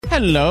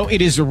Hello,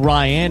 it is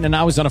Ryan, and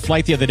I was on a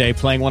flight the other day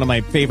playing one of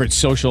my favorite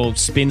social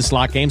spin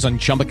slot games on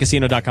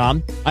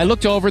ChumbaCasino.com. I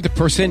looked over at the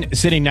person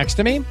sitting next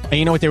to me, and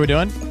you know what they were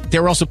doing? They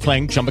were also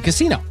playing Chumba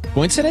Casino.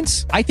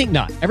 Coincidence? I think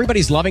not.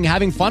 Everybody's loving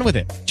having fun with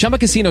it. Chumba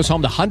Casino is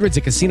home to hundreds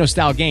of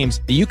casino-style games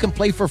that you can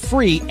play for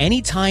free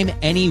anytime,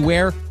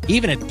 anywhere,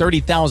 even at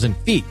 30,000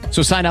 feet.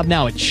 So sign up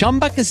now at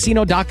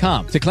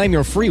ChumbaCasino.com to claim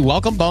your free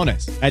welcome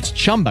bonus. That's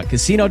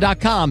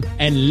ChumbaCasino.com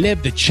and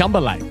live the Chumba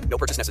life. No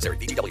purchase necessary.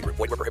 VGW. Void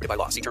where prohibited by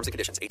law. See terms and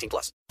conditions.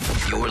 18+.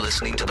 You're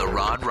listening to The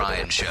Rod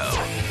Ryan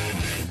Show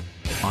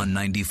on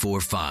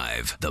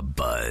 94.5 The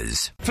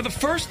Buzz. For the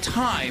first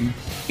time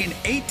in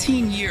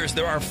 18 years,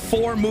 there are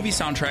 4 movie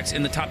soundtracks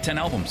in the top 10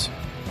 albums.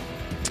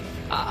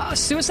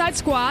 Suicide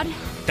Squad.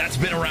 That's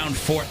been around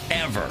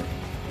forever.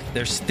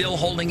 They're still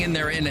holding in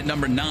there at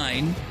number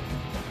 9.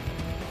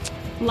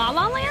 La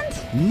La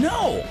Land?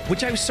 No,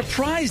 which I was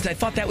surprised. I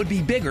thought that would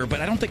be bigger,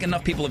 but I don't think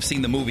enough people have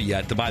seen the movie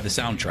yet to buy the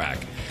soundtrack.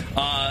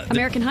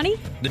 American Honey?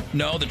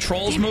 The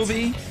Trolls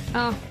movie.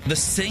 Oh. The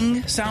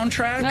Sing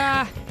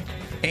soundtrack.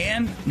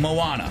 And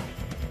Moana.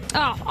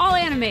 Oh, all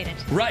animated.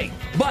 Right.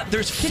 But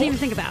there's 4. Didn't even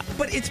think about.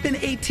 But it's been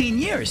 18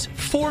 years.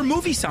 4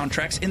 movie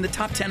soundtracks in the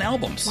top 10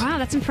 albums. Wow,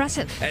 that's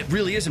impressive. It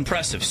really is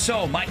impressive.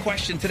 So, my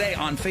question today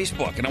on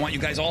Facebook, and I want you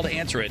guys all to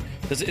answer it.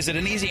 Is it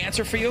an easy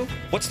answer for you?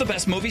 What's the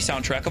best movie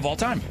soundtrack of all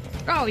time?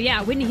 Oh,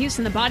 yeah, Whitney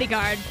Houston, The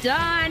Bodyguard.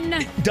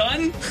 Done.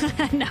 Done?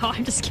 No,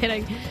 I'm just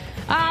kidding.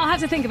 I'll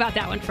have to think about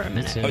that one for a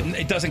minute.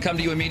 It doesn't come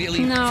to you immediately?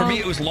 No. For me,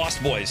 it was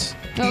Lost Boys.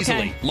 Okay.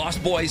 Easily.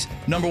 Lost Boys,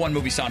 number 1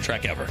 movie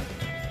soundtrack ever.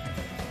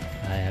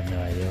 I have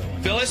no idea what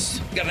one. Phyllis,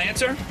 you got an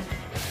answer?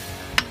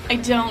 I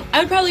don't. I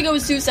would probably go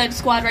with Suicide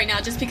Squad right now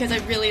just because I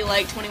really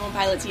like 21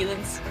 Pilots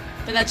Heathens.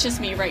 But that's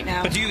just me right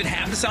now. But do you even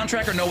have the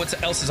soundtrack or know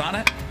what else is on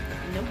it?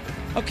 Nope.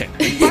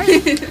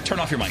 Okay. Turn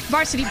off your mic.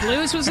 Varsity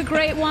Blues was a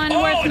great one,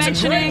 Oh, worth it's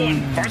mentioning. a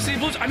great one. Varsity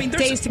Blues. I mean,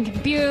 Dazed and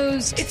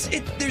Confused.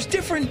 There's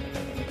different.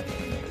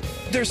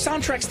 There's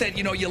soundtracks that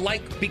you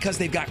like because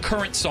they've got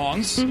current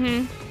songs.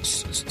 Mm-hmm.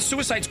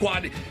 Suicide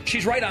Squad.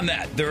 She's right on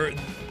that.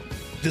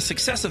 The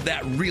success of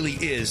that really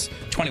is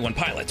 21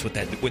 Pilots with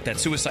that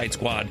Suicide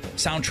Squad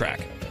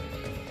soundtrack.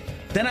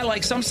 Then I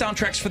like some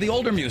soundtracks for the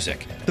older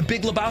music. The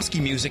Big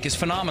Lebowski music is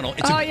phenomenal.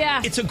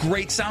 It's a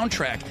great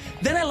soundtrack.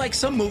 Then I like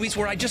some movies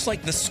where I just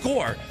like the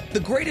score.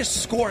 The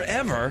greatest score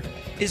ever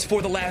is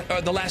for the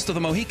Last of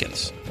the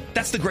Mohicans.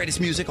 That's the greatest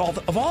music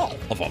of all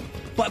of them.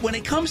 But when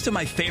it comes to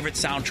my favorite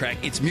soundtrack,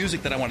 it's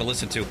music that I want to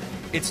listen to.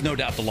 It's no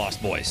doubt the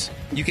Lost Boys.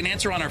 You can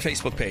answer on our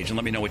Facebook page and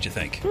let me know what you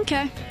think.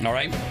 Okay. All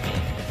right?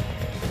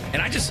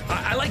 And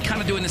I like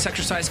kind of doing this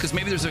exercise because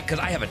because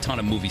I have a ton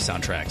of movie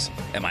soundtracks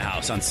at my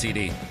house on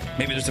CD.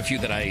 Maybe there's a few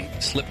that I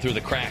slip through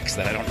the cracks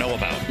that I don't know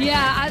about.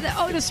 Yeah.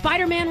 The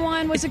Spider-Man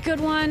one was a good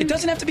one. It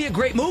doesn't have to be a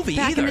great movie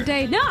Back either. in the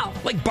day, no.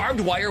 Like Barbed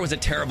Wire was a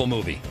terrible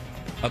movie.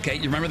 Okay,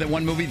 you remember that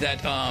one movie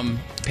that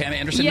Pam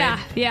Anderson made?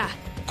 Yeah.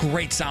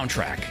 Great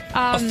soundtrack.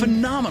 A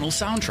phenomenal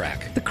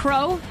soundtrack. The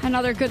Crow,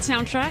 another good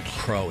soundtrack.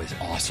 Crow is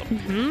awesome.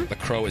 Mm-hmm. The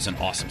Crow is an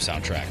awesome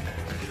soundtrack.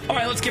 All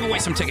right, let's give away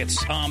some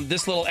tickets.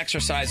 This little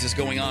exercise is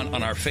going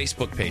on our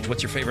Facebook page.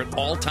 What's your favorite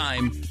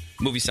all-time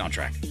movie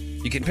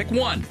soundtrack? You can pick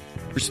one.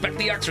 Respect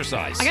the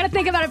exercise. I got to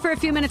think about it for a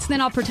few minutes, then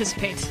I'll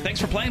participate.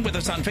 Thanks for playing with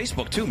us on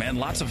Facebook, too, man.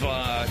 Lots of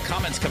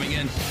comments coming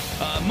in.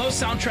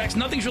 Most soundtracks,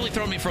 nothing's really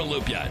thrown me for a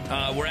loop yet.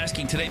 We're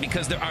asking today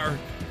because there are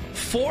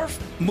 4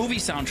 movie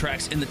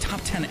soundtracks in the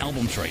top 10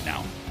 albums right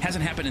now.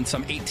 Hasn't happened in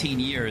some 18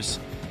 years.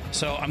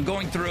 So I'm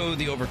going through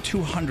the over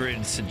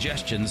 200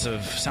 suggestions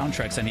of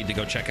soundtracks I need to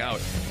go check out.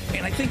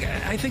 And I think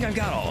I've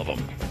got all of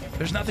them.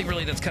 There's nothing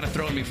really that's kind of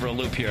throwing me for a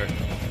loop here.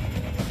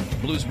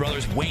 Blues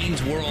Brothers,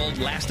 Wayne's World,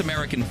 Last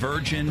American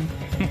Virgin.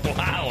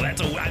 Wow,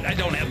 I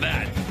don't have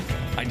that.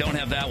 I don't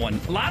have that one.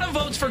 A lot of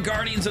votes for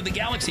Guardians of the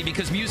Galaxy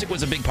because music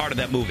was a big part of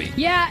that movie.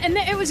 Yeah, and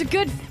it was a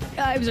good,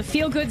 it was a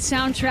feel-good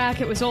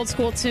soundtrack. It was old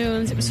school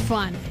tunes. It was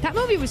fun. That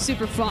movie was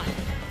super fun.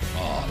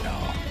 Oh, no.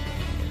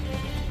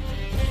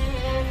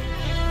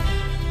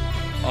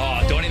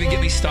 Oh, don't even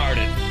get me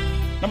started.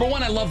 Number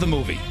 1, I love the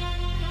movie.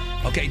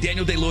 Okay,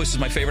 Daniel Day-Lewis is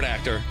my favorite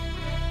actor.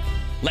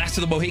 Last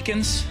of the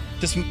Mohicans,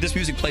 this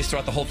music plays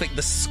throughout the whole thing.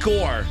 The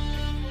score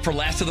for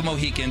Last of the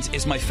Mohicans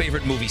is my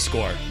favorite movie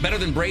score. Better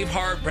than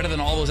Braveheart, better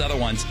than all those other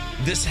ones.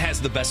 This has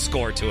the best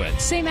score to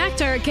it. Same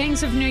actor,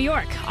 Gangs of New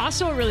York.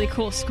 Also a really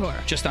cool score.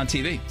 Just on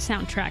TV.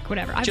 Soundtrack,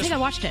 whatever. I think I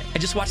watched it. I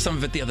just watched some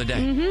of it the other day.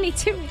 Mm-hmm, me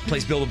too.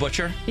 Plays Bill the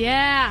Butcher.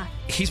 Yeah.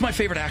 He's my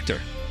favorite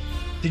actor.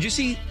 Did you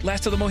see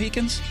Last of the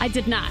Mohicans? I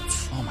did not.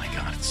 Oh my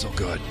God, it's so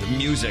good. The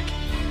music.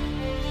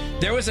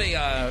 There was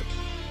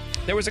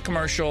a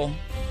commercial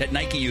that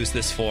Nike used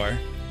this for,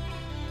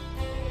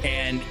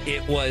 and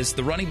it was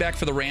the running back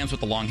for the Rams with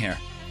the long hair.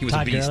 He was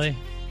Todd a beast. Gurley?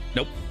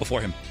 Nope, before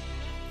him.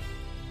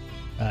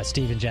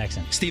 Steven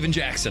Jackson. Steven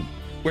Jackson,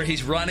 where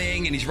he's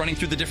running and he's running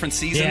through the different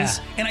seasons.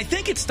 Yeah. And I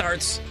think it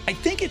starts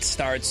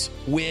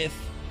with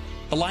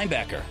the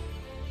linebacker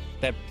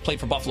that played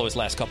for Buffalo his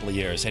last couple of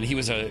years, and he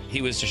was a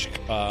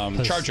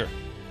Charger.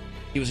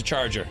 He was a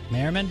Charger.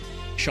 Merriman?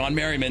 Sean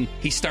Merriman,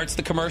 he starts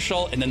the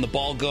commercial, and then the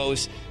ball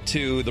goes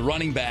to the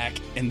running back,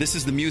 and this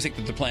is the music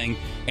that they're playing,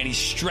 and he's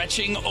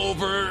stretching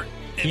over.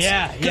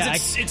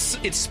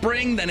 It's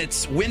spring, then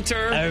it's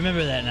winter. I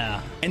remember that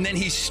now. And then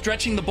he's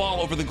stretching the ball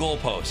over the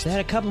goalpost. They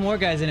had a couple more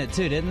guys in it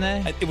too, didn't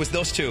they? It was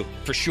those two,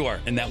 for sure,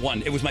 and that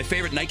one. It was my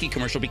favorite Nike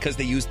commercial because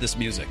they used this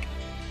music.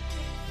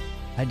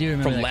 I do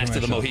remember From that Last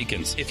of the commercial.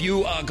 Mohicans. If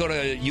you go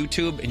to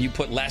YouTube and you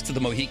put Last of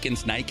the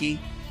Mohicans Nike,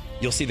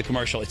 you'll see the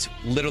commercial. It's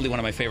literally one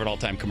of my favorite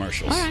all-time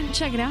commercials. All right,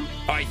 check it out.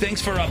 All right,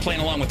 thanks for playing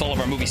along with all of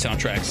our movie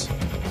soundtracks.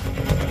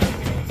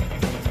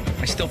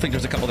 I still think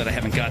there's a couple that I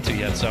haven't got to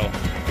yet, so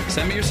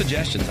send me your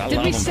suggestions. I Did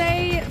love we them.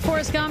 say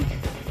Forrest Gump?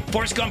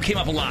 Forrest Gump came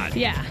up a lot.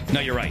 Yeah.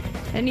 No, you're right.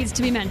 It needs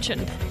to be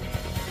mentioned.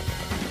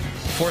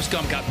 Forrest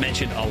Gump got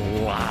mentioned a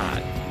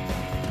lot.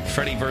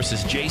 Freddy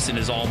versus Jason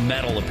is all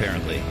metal,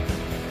 apparently.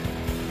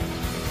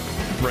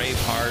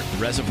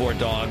 Braveheart, Reservoir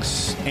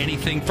Dogs,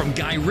 anything from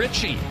Guy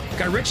Ritchie.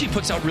 Guy Ritchie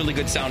puts out really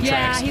good soundtracks.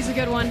 Yeah, he's a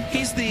good one.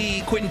 He's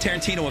the Quentin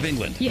Tarantino of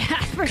England. Yeah,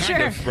 for Kind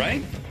sure. of,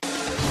 right?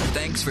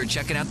 Thanks for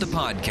checking out the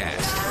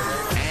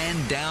podcast. And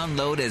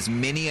download as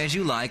many as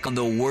you like on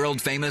the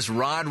world-famous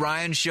Rod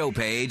Ryan Show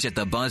page at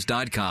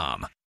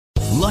thebuzz.com.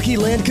 Lucky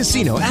Land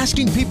Casino,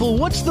 asking people,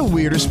 what's the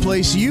weirdest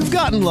place you've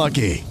gotten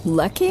lucky?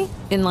 Lucky?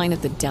 In line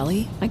at the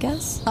deli, I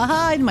guess?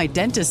 Aha, in my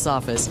dentist's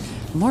office.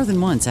 More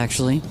than once,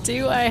 actually.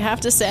 Do I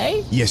have to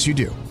say? Yes, you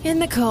do. In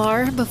the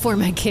car before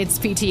my kids'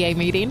 PTA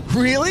meeting.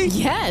 Really?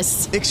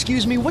 Yes.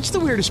 Excuse me, what's the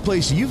weirdest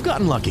place you've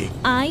gotten lucky?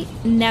 I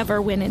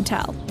never win and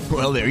tell.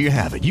 Well, there you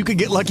have it. You can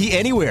get lucky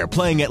anywhere,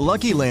 playing at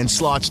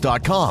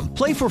LuckyLandSlots.com.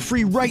 Play for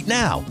free right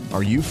now.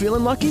 Are you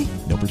feeling lucky?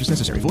 No purchase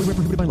necessary. Void where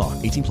prohibited by law.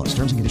 18+.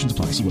 Terms and conditions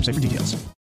apply. See website for details.